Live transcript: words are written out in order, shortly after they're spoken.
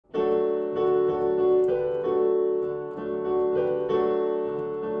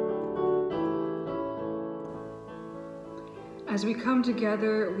As we come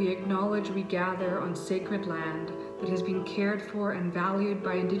together, we acknowledge we gather on sacred land that has been cared for and valued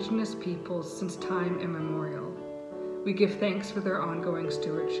by Indigenous peoples since time immemorial. We give thanks for their ongoing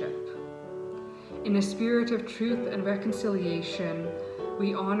stewardship. In a spirit of truth and reconciliation,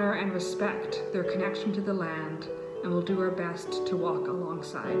 we honor and respect their connection to the land and will do our best to walk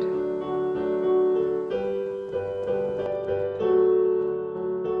alongside.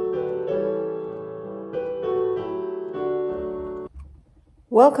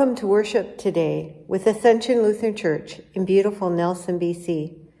 Welcome to worship today with Ascension Lutheran Church in beautiful Nelson,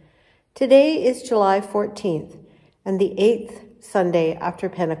 BC. Today is July 14th and the 8th Sunday after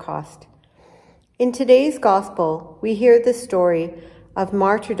Pentecost. In today's Gospel, we hear the story of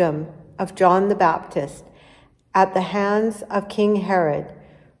martyrdom of John the Baptist at the hands of King Herod,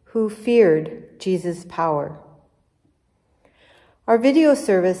 who feared Jesus' power. Our video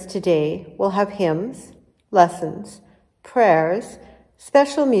service today will have hymns, lessons, prayers,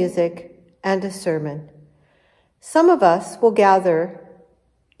 special music, and a sermon. Some of us will gather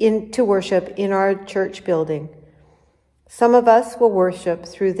to worship in our church building. Some of us will worship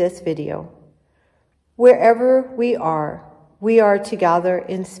through this video. Wherever we are to gather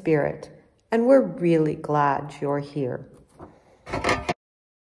in spirit, and we're really glad you're here.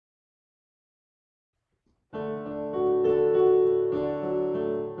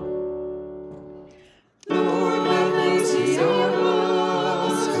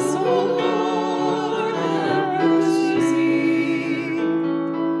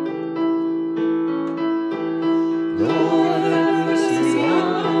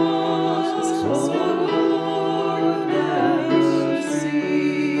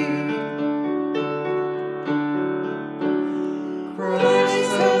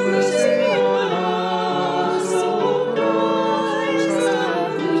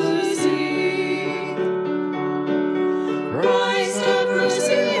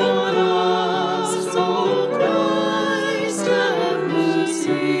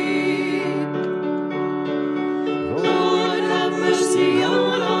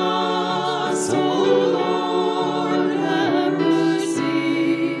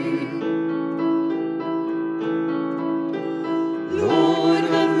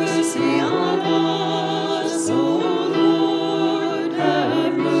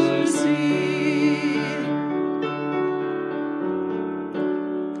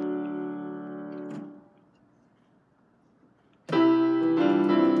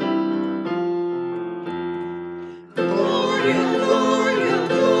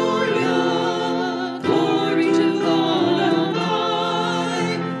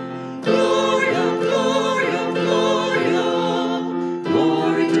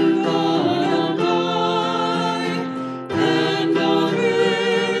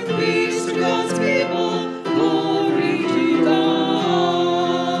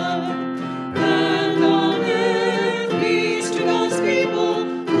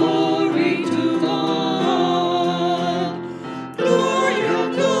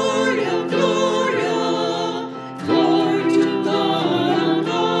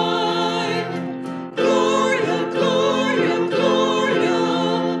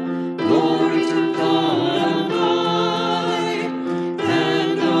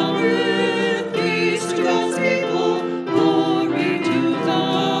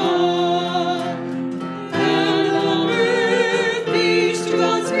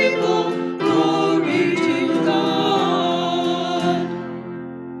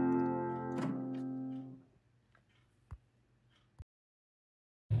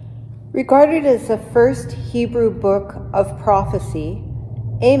 Regarded as the first Hebrew book of prophecy,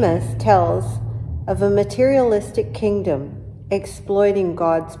 Amos tells of a materialistic kingdom exploiting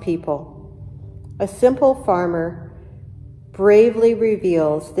God's people. A simple farmer bravely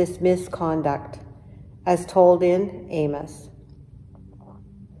reveals this misconduct, as told in Amos.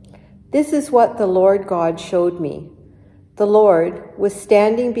 This is what the Lord God showed me. The Lord was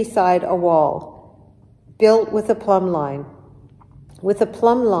standing beside a wall, built with a plumb line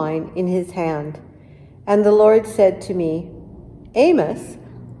in his hand. And the Lord said to me, Amos,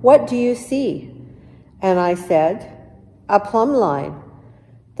 what do you see? And I said, a plumb line.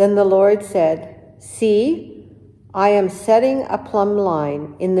 Then the Lord said, see, I am setting a plumb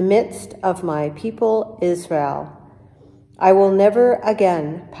line in the midst of my people Israel. I will never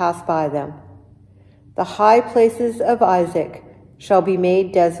again pass by them. The high places of Isaac shall be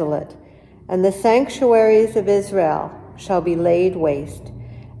made desolate, and the sanctuaries of Israel shall be laid waste,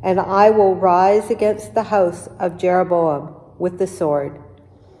 and I will rise against the house of Jeroboam with the sword.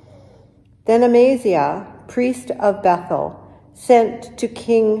 Then Amaziah, priest of Bethel, sent to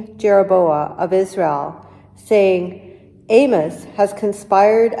King Jeroboam of Israel, saying, Amos has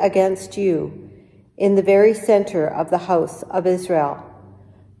conspired against you in the very center of the house of Israel.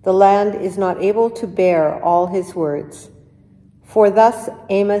 The land is not able to bear all his words. For thus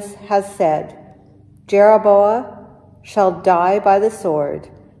Amos has said, Jeroboam shall die by the sword,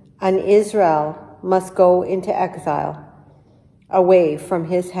 and Israel must go into exile, away from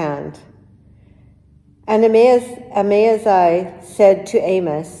his hand. And Amaziah said to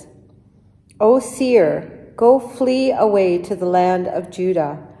Amos, O seer, go flee away to the land of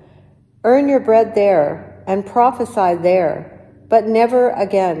Judah. Earn your bread there, and prophesy there, but never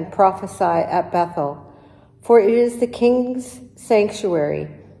again prophesy at Bethel, for it is the king's sanctuary,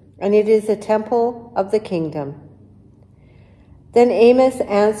 and it is a temple of the kingdom. Then Amos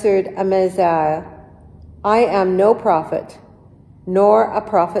answered Amaziah, I am no prophet, nor a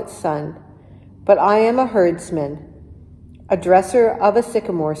prophet's son, but I am a herdsman, a dresser of a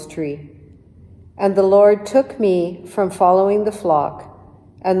sycamore tree. And the Lord took me from following the flock,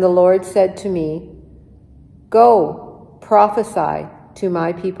 and the Lord said to me, Go, prophesy to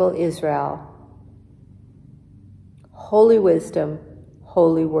my people Israel. Holy wisdom,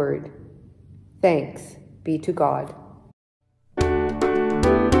 holy word. Thanks be to God.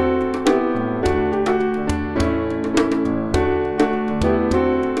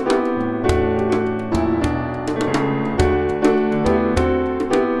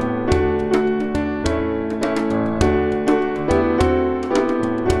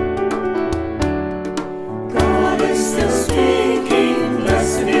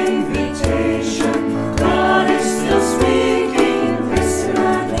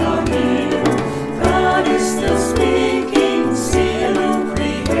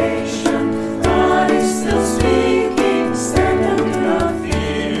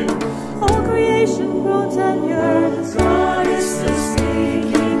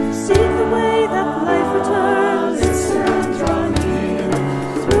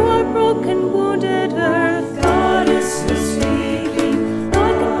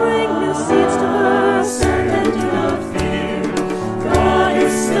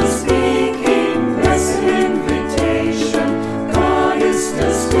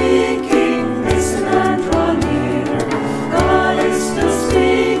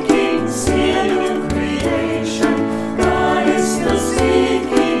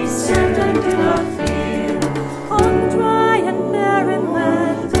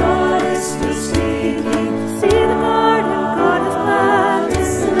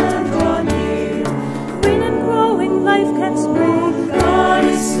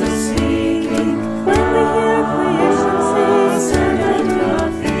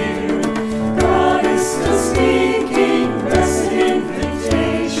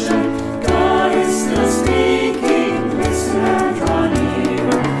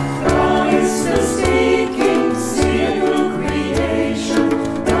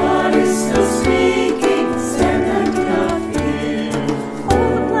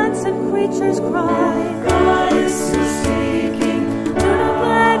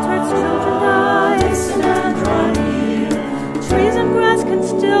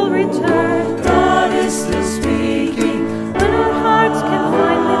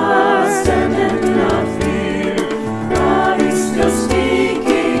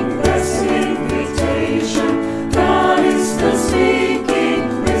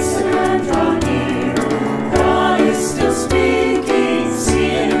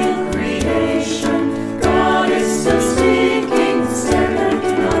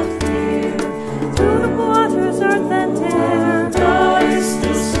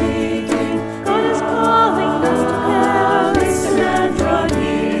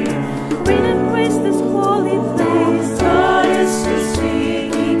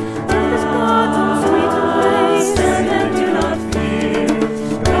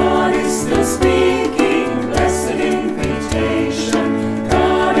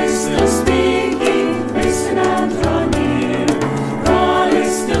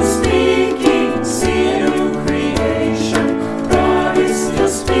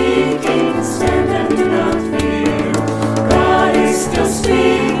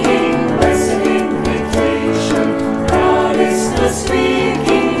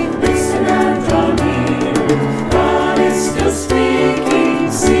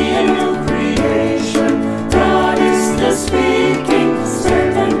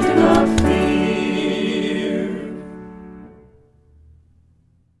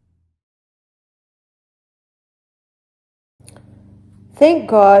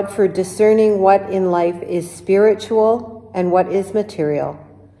 Thank God for discerning what in life is spiritual and what is material.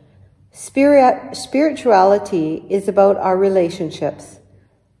 Spirituality is about our relationships.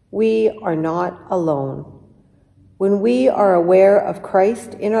 We are not alone. When we are aware of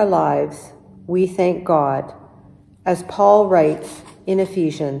Christ in our lives, we thank God, as Paul writes in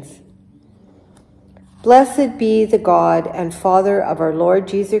Ephesians. Blessed be the God and Father of our Lord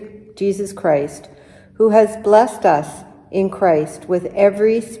Jesus Christ, who has blessed us in Christ with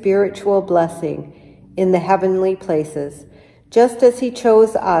every spiritual blessing in the heavenly places, just as he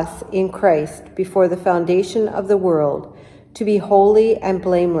chose us in Christ before the foundation of the world to be holy and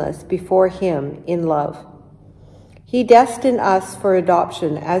blameless before him in love. He destined us for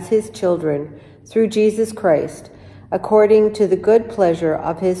adoption as his children through Jesus Christ, according to the good pleasure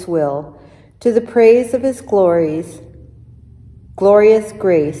of his will, to the praise of his glorious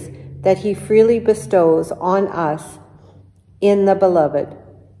grace that he freely bestows on us in the Beloved.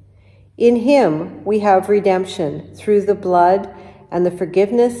 In him we have redemption through the blood and the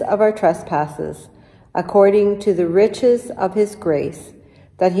forgiveness of our trespasses, according to the riches of his grace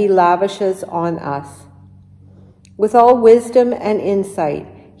that he lavishes on us. With all wisdom and insight,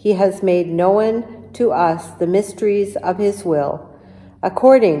 he has made known to us the mysteries of his will,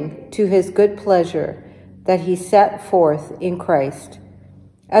 according to his good pleasure that he set forth in Christ,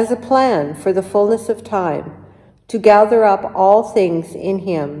 as a plan for the fullness of time, to gather up all things in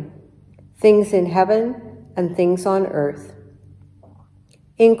him, things in heaven and things on earth.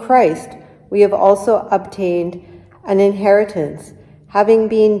 In Christ we have also obtained an inheritance, having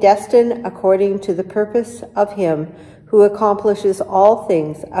been destined according to the purpose of him who accomplishes all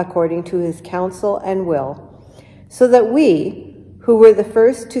things according to his counsel and will, so that we, who were the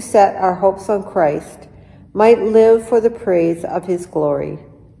first to set our hopes on Christ, might live for the praise of his glory.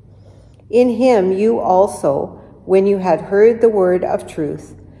 In him you also, when you had heard the word of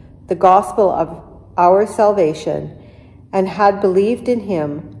truth, the gospel of our salvation, and had believed in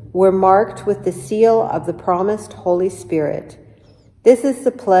him, were marked with the seal of the promised Holy Spirit. This is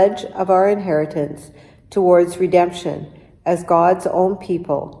the pledge of our inheritance towards redemption as God's own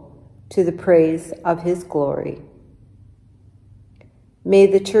people, to the praise of his glory. May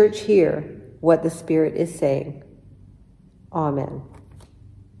the church hear what the Spirit is saying. Amen.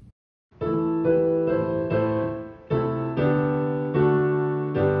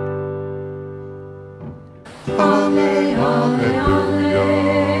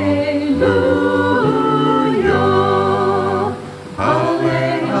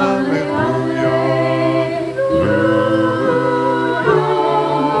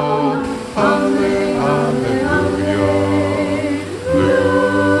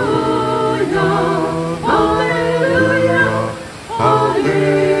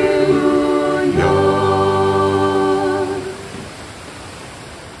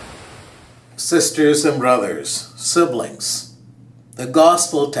 Sisters and brothers, siblings, the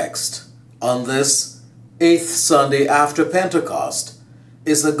gospel text on this 8th Sunday after Pentecost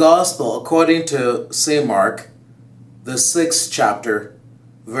is the gospel according to St. Mark, the 6th chapter,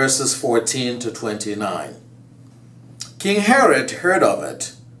 verses 14 to 29. King Herod heard of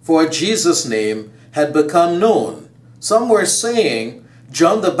it, for Jesus' name had become known. Some were saying,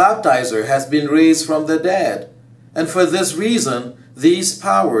 John the Baptizer has been raised from the dead, and for this reason these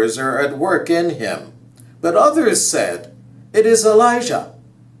powers are at work in him. But others said, it is Elijah.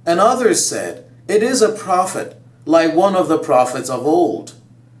 And others said, it is a prophet, like one of the prophets of old.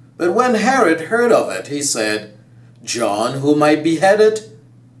 But when Herod heard of it, he said, John, whom I beheaded,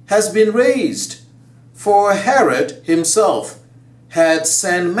 has been raised. For Herod himself had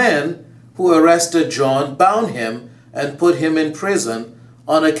sent men who arrested John, bound him, and put him in prison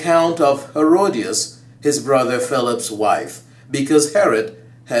on account of Herodias, his brother Philip's wife, because Herod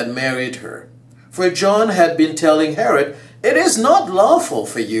had married her. For John had been telling Herod, it is not lawful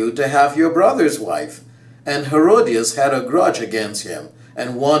for you to have your brother's wife. And Herodias had a grudge against him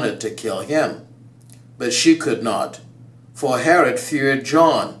and wanted to kill him. But she could not, for Herod feared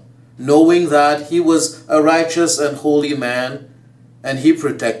John, knowing that he was a righteous and holy man, and he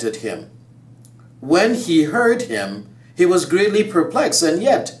protected him. When he heard him, he was greatly perplexed, and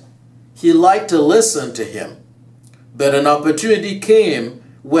yet he liked to listen to him. But an opportunity came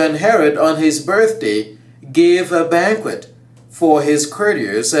when Herod, on his birthday, gave a banquet for his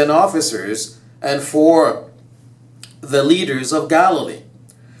courtiers and officers and for the leaders of Galilee.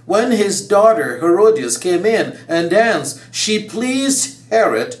 When his daughter Herodias came in and danced, she pleased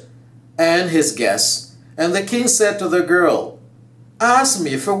Herod and his guests. And the king said to the girl, ask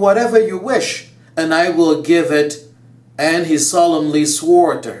me for whatever you wish, and I will give it. And he solemnly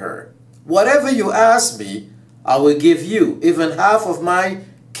swore to her, whatever you ask me, I will give you, even half of my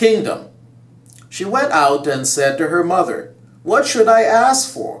kingdom. She went out and said to her mother, what should I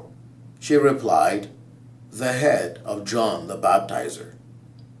ask for? She replied, the head of John the Baptizer.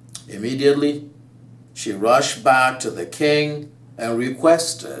 Immediately, she rushed back to the king and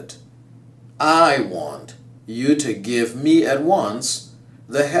requested, "I want you to give me at once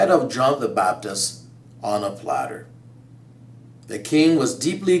the head of John the Baptist on a platter." The king was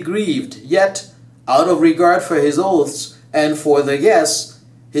deeply grieved, yet, out of regard for his oaths and for the guests,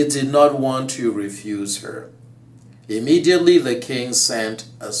 he did not want to refuse her. Immediately the king sent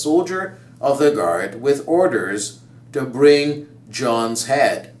a soldier of the guard with orders to bring John's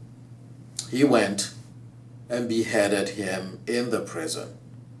head. He went and beheaded him in the prison,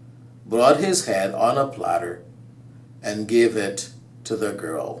 brought his head on a platter, and gave it to the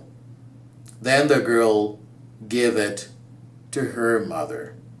girl. Then the girl gave it to her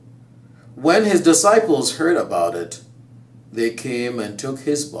mother. When his disciples heard about it, they came and took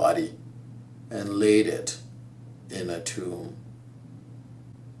his body and laid it in a tomb.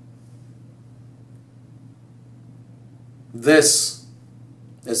 This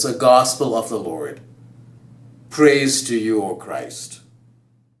is the gospel of the Lord. Praise to you, O Christ.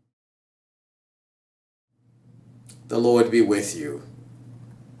 The Lord be with you.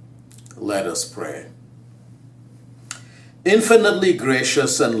 Let us pray. Infinitely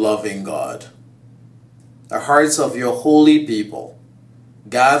gracious and loving God, the hearts of your holy people,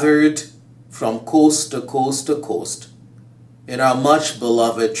 gathered from coast to coast to coast, in our much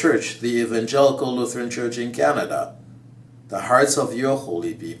beloved church, the Evangelical Lutheran Church in Canada, the hearts of your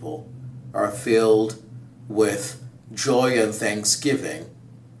holy people are filled with joy and thanksgiving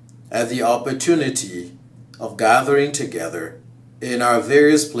at the opportunity of gathering together in our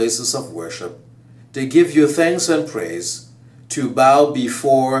various places of worship to give you thanks and praise, to bow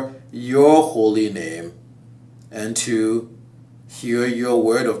before your holy name, and to hear your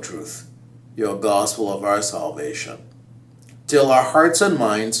word of truth, your gospel of our salvation. Till our hearts and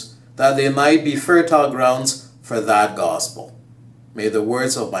minds, that they might be fertile grounds for that gospel. May the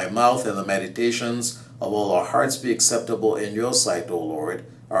words of my mouth and the meditations of all our hearts be acceptable in your sight, O Lord,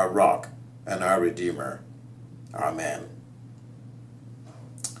 our rock and our Redeemer. Amen.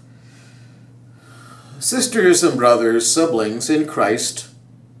 Sisters and brothers, siblings in Christ,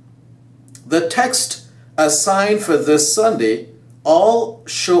 the text assigned for this Sunday all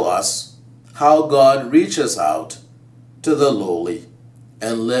show us how God reaches out to the lowly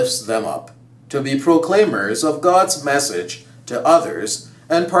and lifts them up to be proclaimers of God's message to others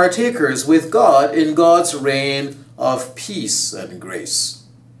and partakers with God in God's reign of peace and grace.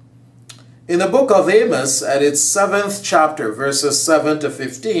 In the book of Amos, at its 7th chapter, verses 7 to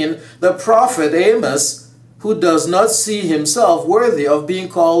 15, the prophet Amos, who does not see himself worthy of being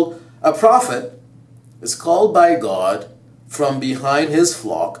called a prophet, is called by God from behind his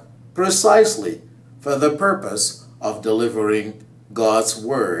flock precisely for the purpose of delivering God's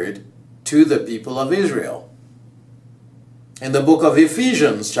word to the people of Israel. In the book of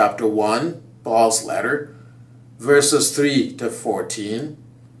Ephesians, chapter 1, Paul's letter, verses 3 to 14,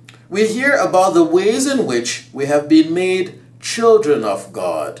 we hear about the ways in which we have been made children of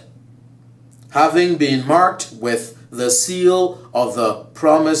God, having been marked with the seal of the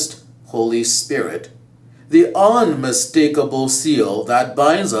promised Holy Spirit, the unmistakable seal that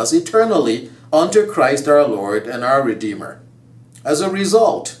binds us eternally unto Christ our Lord and our Redeemer. As a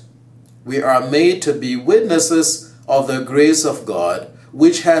result, we are made to be witnesses of the grace of God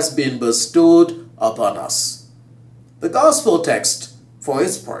which has been bestowed upon us. The gospel text, for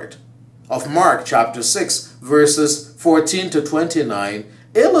its part, of Mark chapter 6, verses 14 to 29,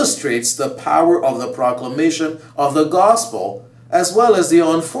 illustrates the power of the proclamation of the gospel, as well as the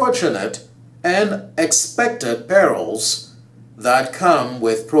unfortunate and expected perils that come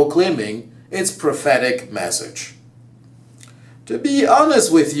with proclaiming its prophetic message. To be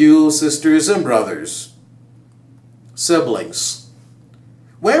honest with you, sisters and brothers, siblings,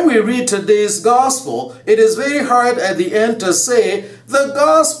 when we read today's gospel, it is very hard at the end to say, the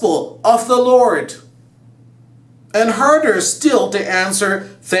gospel of the Lord. And harder still to answer,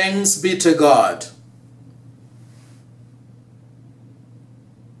 thanks be to God.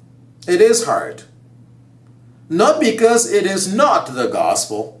 It is hard. Not because it is not the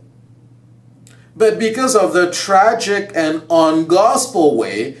gospel, but because of the tragic and ungospel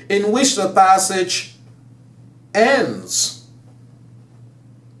way in which the passage ends.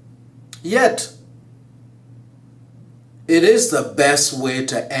 Yet, it is the best way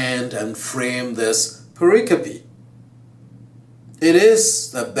to end and frame this pericope. It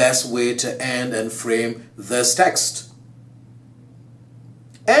is the best way to end and frame this text.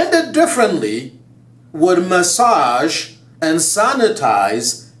 Ended differently would massage and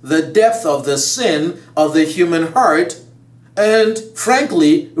sanitize the depth of the sin of the human heart and,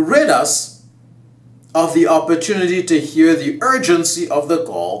 frankly, rid us of the opportunity to hear the urgency of the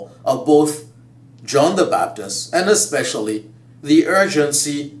call of both John the Baptist, and especially the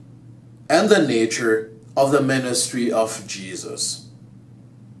urgency and the nature of the ministry of Jesus.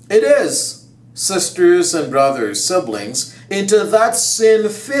 It is, sisters and brothers, siblings, into that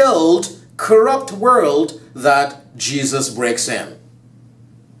sin-filled, corrupt world that Jesus breaks in.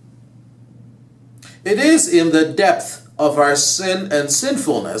 It is in the depth of our sin and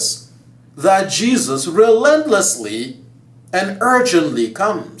sinfulness that Jesus relentlessly and urgently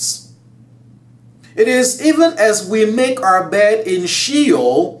comes. It is even as we make our bed in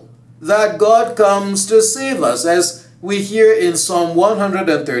Sheol that God comes to save us, as we hear in Psalm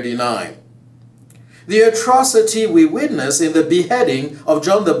 139. The atrocity we witness in the beheading of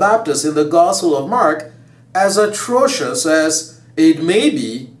John the Baptist in the Gospel of Mark, as atrocious as it may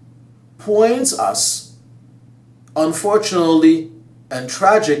be, points us, unfortunately and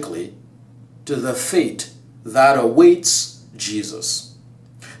tragically, to the fate that awaits Jesus.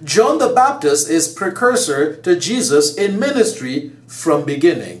 John the Baptist is precursor to Jesus in ministry from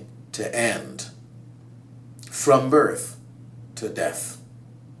beginning to end, from birth to death.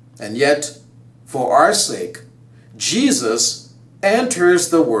 And yet, for our sake, Jesus enters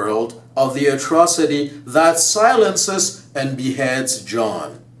the world of the atrocity that silences and beheads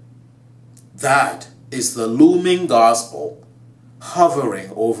John. That is the looming gospel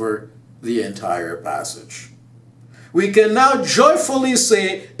hovering over the entire passage. We can now joyfully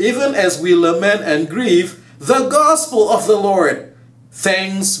say, even as we lament and grieve, the gospel of the Lord.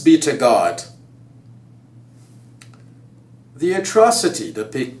 Thanks be to God. The atrocity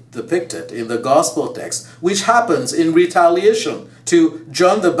depicted in the gospel text, which happens in retaliation to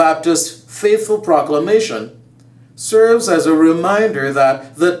John the Baptist's faithful proclamation, serves as a reminder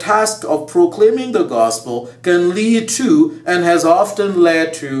that the task of proclaiming the gospel can lead to and has often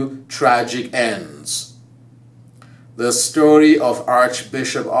led to tragic ends. The story of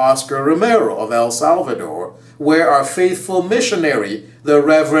Archbishop Oscar Romero of El Salvador, where our faithful missionary, the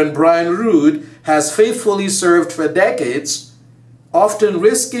Reverend Brian Rood, has faithfully served for decades, often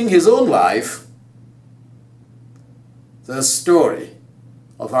risking his own life. The story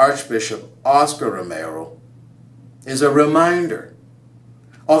of Archbishop Oscar Romero is a reminder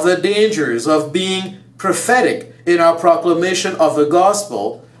of the dangers of being prophetic in our proclamation of the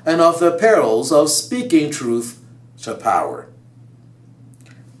gospel and of the perils of speaking truth to power.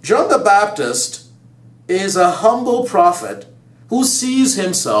 John the Baptist is a humble prophet who sees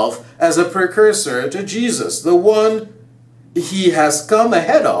himself as a precursor to Jesus, the one he has come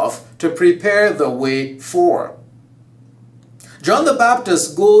ahead of to prepare the way for. John the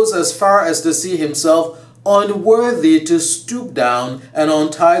Baptist goes as far as to see himself unworthy to stoop down and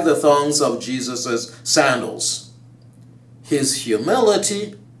untie the thongs of Jesus' sandals. His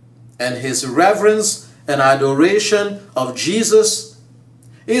humility and his reverence and adoration of Jesus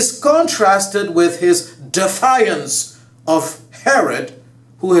is contrasted with his defiance of Herod,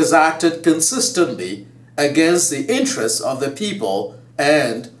 who has acted consistently against the interests of the people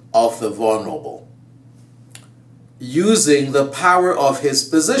and of the vulnerable. Using the power of his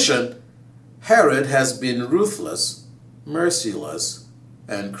position, Herod has been ruthless, merciless,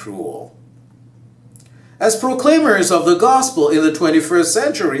 and cruel. As proclaimers of the gospel in the 21st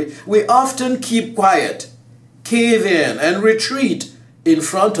century, we often keep quiet, cave in, and retreat in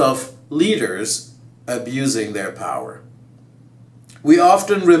front of leaders abusing their power. We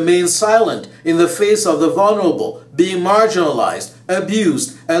often remain silent in the face of the vulnerable being marginalized,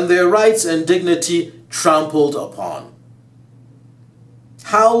 abused, and their rights and dignity trampled upon.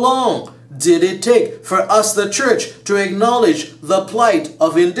 How long did it take for us, the church, to acknowledge the plight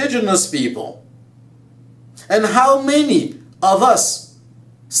of indigenous people? And how many of us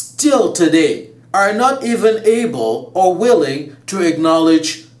still today are not even able or willing to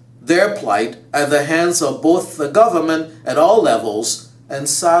acknowledge their plight at the hands of both the government at all levels and,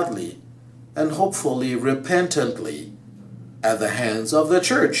 sadly and hopefully repentantly, at the hands of the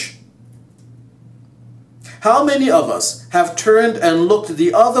church? How many of us have turned and looked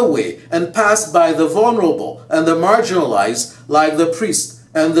the other way and passed by the vulnerable and the marginalized, like the priest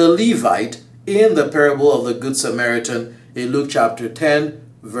and the Levite in the parable of the Good Samaritan in Luke chapter 10,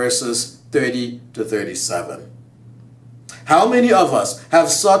 verses 30 to 37? How many of us have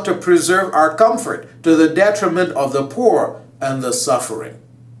sought to preserve our comfort to the detriment of the poor and the suffering?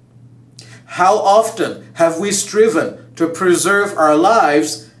 How often have we striven to preserve our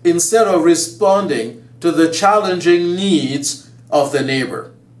lives instead of responding to the challenging needs of the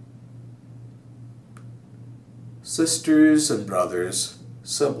neighbor? Sisters and brothers,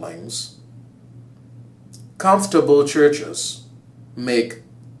 siblings, comfortable churches make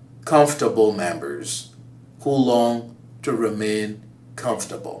comfortable members who long to remain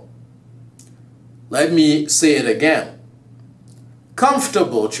comfortable. Let me say it again.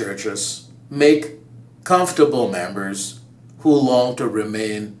 Comfortable churches make comfortable members who long to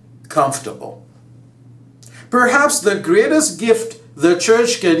remain comfortable. Perhaps the greatest gift the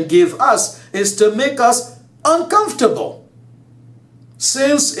church can give us is to make us uncomfortable,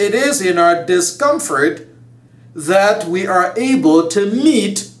 since it is in our discomfort that we are able to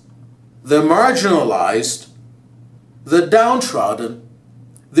meet the marginalized, the downtrodden,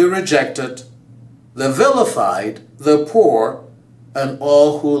 the rejected, the vilified, the poor, and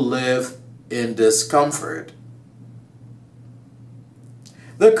all who live in discomfort.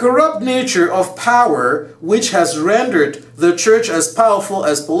 The corrupt nature of power, which has rendered the church as powerful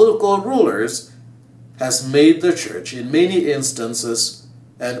as political rulers, has made the church in many instances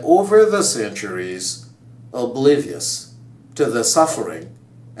and over the centuries oblivious to the suffering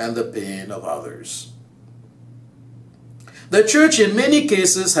and the pain of others. The church in many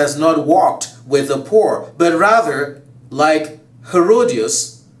cases has not walked with the poor, but rather, like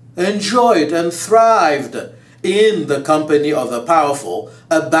Herodias, enjoyed and thrived in the company of the powerful,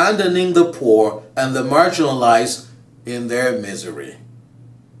 abandoning the poor and the marginalized in their misery.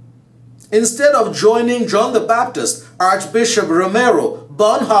 Instead of joining John the Baptist, Archbishop Romero,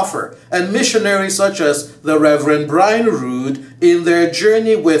 Bonhoeffer, and missionaries such as the Reverend Brian Rood in their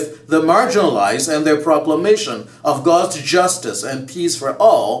journey with the marginalized and their proclamation of God's justice and peace for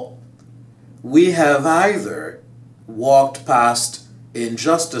all, we have either walked past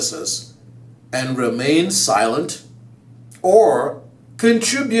injustices and remained silent, or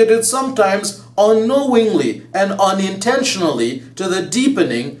contributed sometimes unknowingly and unintentionally to the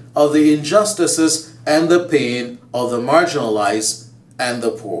deepening of the injustices and the pain of the marginalized and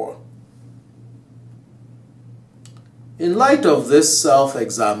the poor. In light of this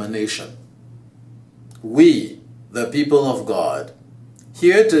self-examination, we, the people of God,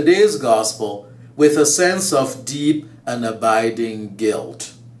 hear today's gospel with a sense of deep and abiding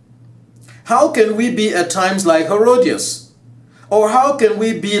guilt. How can we be at times like Herodias? Or how can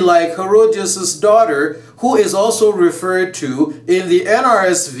we be like Herodias' daughter, who is also referred to in the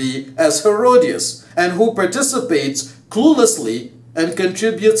NRSV as Herodias, and who participates cluelessly and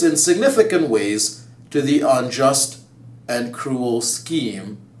contributes in significant ways to the unjust and cruel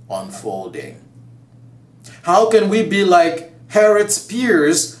scheme unfolding? How can we be like Herod's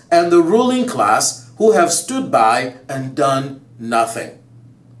peers and the ruling class who have stood by and done nothing?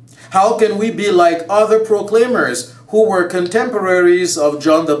 How can we be like other proclaimers who were contemporaries of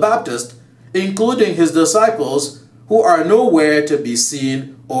John the Baptist, including his disciples, who are nowhere to be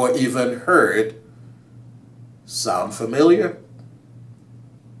seen or even heard? Sound familiar?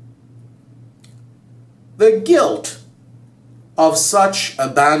 The guilt of such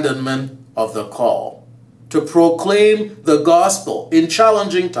abandonment of the call to proclaim the gospel in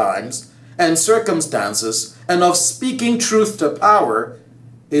challenging times and circumstances, and of speaking truth to power,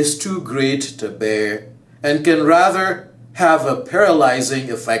 is too great to bear and can rather have a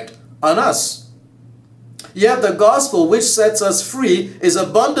paralyzing effect on us. Yet the gospel which sets us free is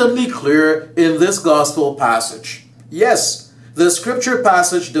abundantly clear in this gospel passage. Yes, the scripture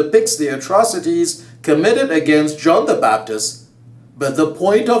passage depicts the atrocities committed against John the Baptist, but the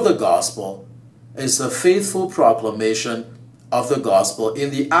point of the gospel is the faithful proclamation of the gospel, in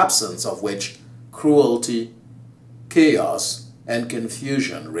the absence of which cruelty, chaos, and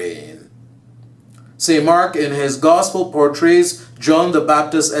confusion reign. St. Mark in his gospel portrays John the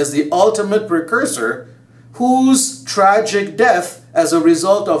Baptist as the ultimate precursor, whose tragic death as a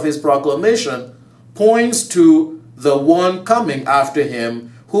result of his proclamation points to the one coming after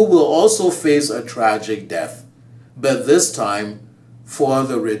him, who will also face a tragic death, but this time for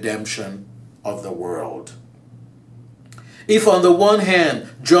the redemption of the world. If on the one hand,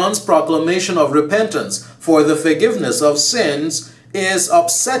 John's proclamation of repentance for the forgiveness of sins is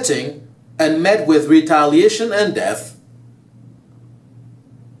upsetting and met with retaliation and death,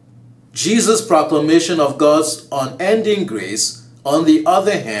 Jesus' proclamation of God's unending grace, on the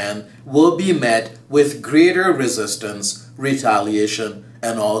other hand, will be met with greater resistance, retaliation,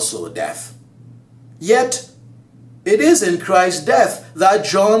 and also death. Yet, it is in Christ's death that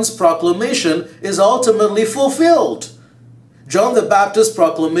John's proclamation is ultimately fulfilled. John the Baptist's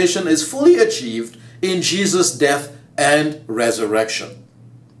proclamation is fully achieved in Jesus' death and resurrection.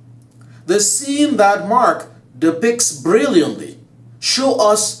 The scene that Mark depicts brilliantly shows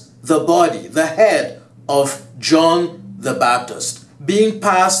us the body, the head of John the Baptist, being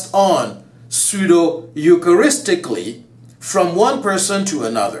passed on pseudo-Eucharistically from one person to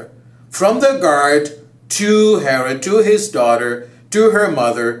another, from the guard to Herod, to his daughter, to her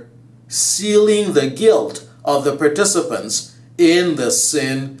mother, sealing the guilt of the participants in the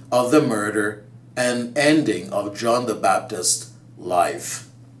sin of the murder and ending of John the Baptist's life.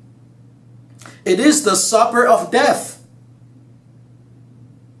 It is the supper of death.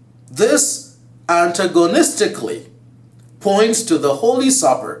 This antagonistically points to the Holy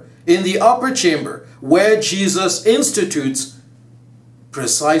Supper in the upper chamber, where Jesus institutes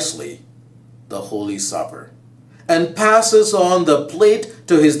precisely the Holy Supper and passes on the plate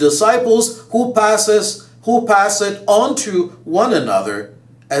to his disciples, who pass it on to one another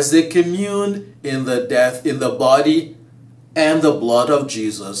as they commune in the body and the blood of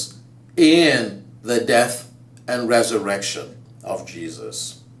Jesus, in the death and resurrection of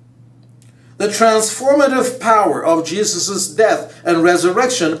Jesus. The transformative power of Jesus' death and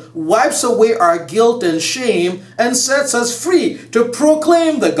resurrection wipes away our guilt and shame and sets us free to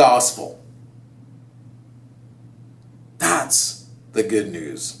proclaim the gospel. That's the good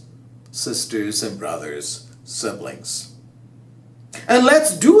news, sisters and brothers, siblings. And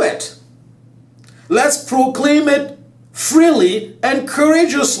let's do it. Let's proclaim it freely and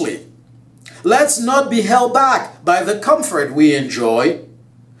courageously. Let's not be held back by the comfort we enjoy.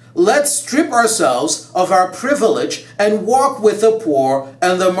 Let's strip ourselves of our privilege and walk with the poor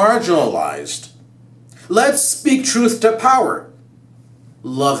and the marginalized. Let's speak truth to power,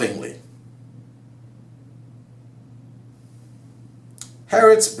 lovingly.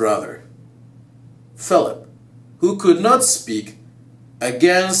 Herod's brother, Philip, who could not speak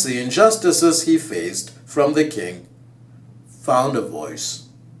against the injustices he faced from the king, found a voice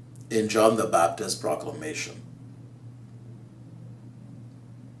in John the Baptist's proclamation.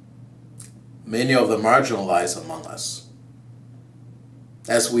 Many of the marginalized among us,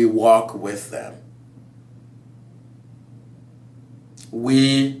 as we walk with them,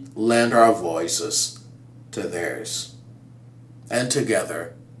 we lend our voices to theirs. And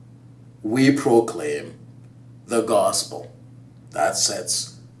together, we proclaim the gospel that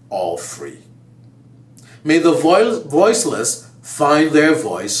sets all free. May the voiceless find their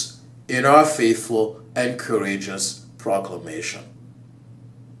voice in our faithful and courageous proclamation.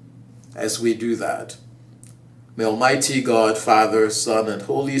 As we do that, may Almighty God, Father, Son, and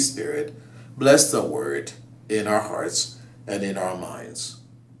Holy Spirit bless the word in our hearts and in our minds.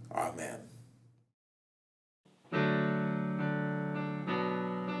 Amen.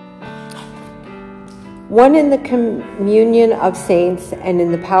 One in the communion of saints and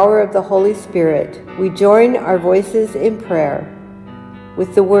in the power of the Holy Spirit, we join our voices in prayer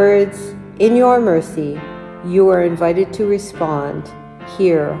with the words, "In your mercy, you are invited to respond.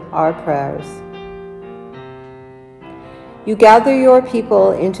 Hear our prayers." You gather your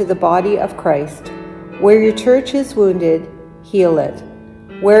people into the body of Christ. Where your church is wounded, heal it.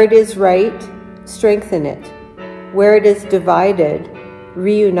 Where it is right, strengthen it. Where it is divided,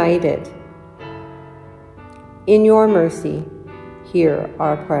 reunite it. In your mercy, hear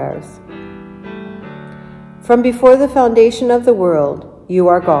our prayers. From before the foundation of the world, you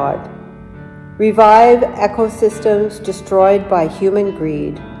are God. Revive ecosystems destroyed by human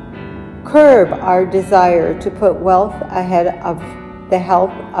greed. Curb our desire to put wealth ahead of the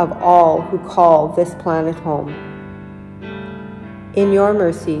health of all who call this planet home. In your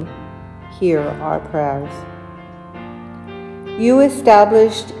mercy, hear our prayers. You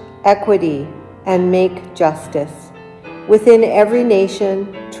established equity and make justice within every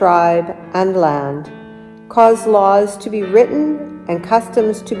nation, tribe, and land. Cause laws to be written and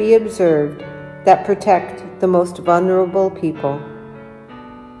customs to be observed that protect the most vulnerable people.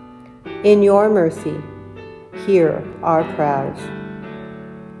 In your mercy, hear our prayers.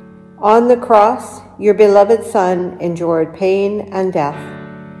 On the cross, your beloved Son endured pain and death.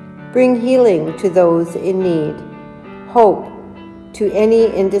 Bring healing to those in need, hope to any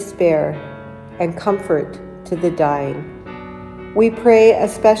in despair, and comfort to the dying. We pray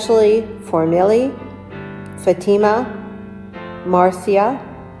especially for Millie, Fatima, Marcia,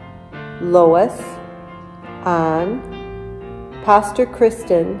 Lois, Anne, Pastor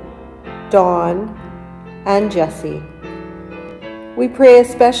Kristen, Dawn, and Jesse. We pray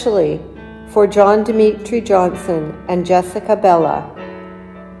especially for John Dimitri Johnson and Jessica Bella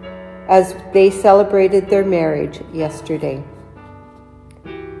as they celebrated their marriage yesterday.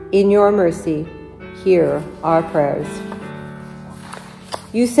 In your mercy, hear our prayers.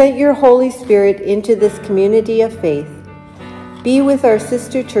 You sent your Holy Spirit into this community of faith. Be with our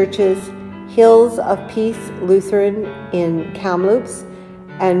sister churches, Hills of Peace Lutheran in Kamloops,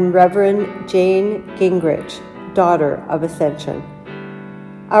 and Reverend Jane Gingrich, daughter of Ascension.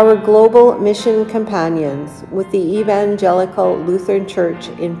 Our global mission companions with the Evangelical Lutheran Church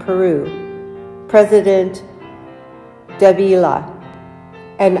in Peru, President Davila,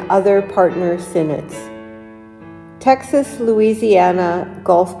 and other partner synods. Texas-Louisiana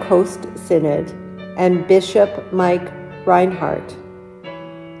Gulf Coast Synod, and Bishop Mike Reinhardt.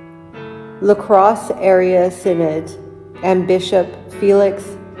 La Crosse Area Synod and Bishop Felix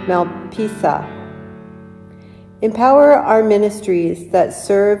Malpisa. Empower our ministries that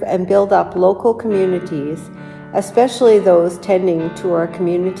serve and build up local communities, especially those tending to our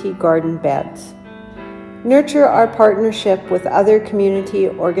community garden beds. Nurture our partnership with other community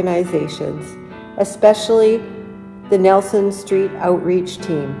organizations, especially the Nelson Street Outreach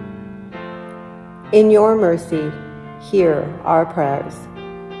Team. In your mercy, hear our prayers.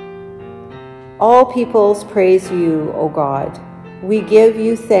 All peoples praise you, O God. We give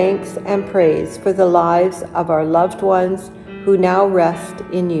you thanks and praise for the lives of our loved ones who now rest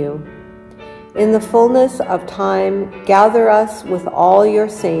in you. In the fullness of time, gather us with all your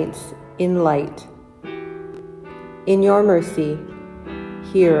saints in light. In your mercy,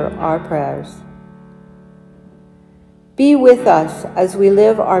 hear our prayers. Be with us as we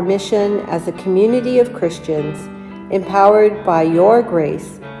live our mission as a community of Christians, empowered by your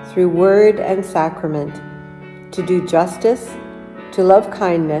grace through word and sacrament, to do justice, to love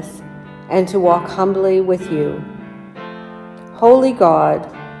kindness, and to walk humbly with you. Holy God,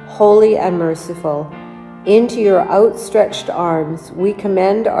 holy and merciful, into your outstretched arms we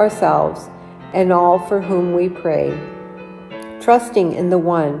commend ourselves and all for whom we pray, trusting in the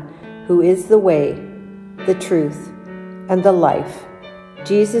one who is the way, the truth, and the life,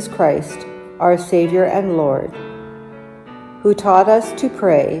 Jesus Christ, our Savior and Lord, who taught us to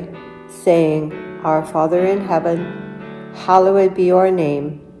pray, saying, Our Father in heaven, hallowed be your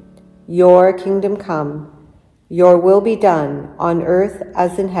name. Your kingdom come, your will be done on earth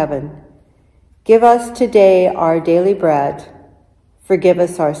as in heaven. Give us today our daily bread. Forgive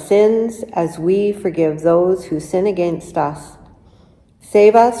us our sins as we forgive those who sin against us.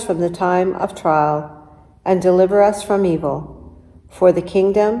 Save us from the time of trial and deliver us from evil. For the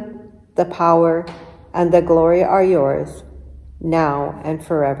kingdom, the power, and the glory are yours, now and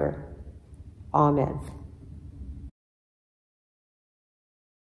forever. Amen.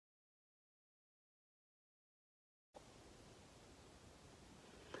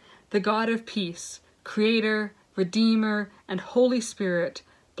 The God of peace, Creator, Redeemer, and Holy Spirit,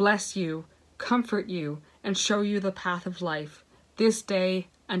 bless you, comfort you, and show you the path of life, this day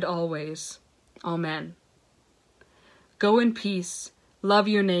and always. Amen. Go in peace, love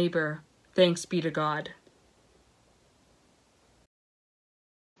your neighbor. Thanks be to God.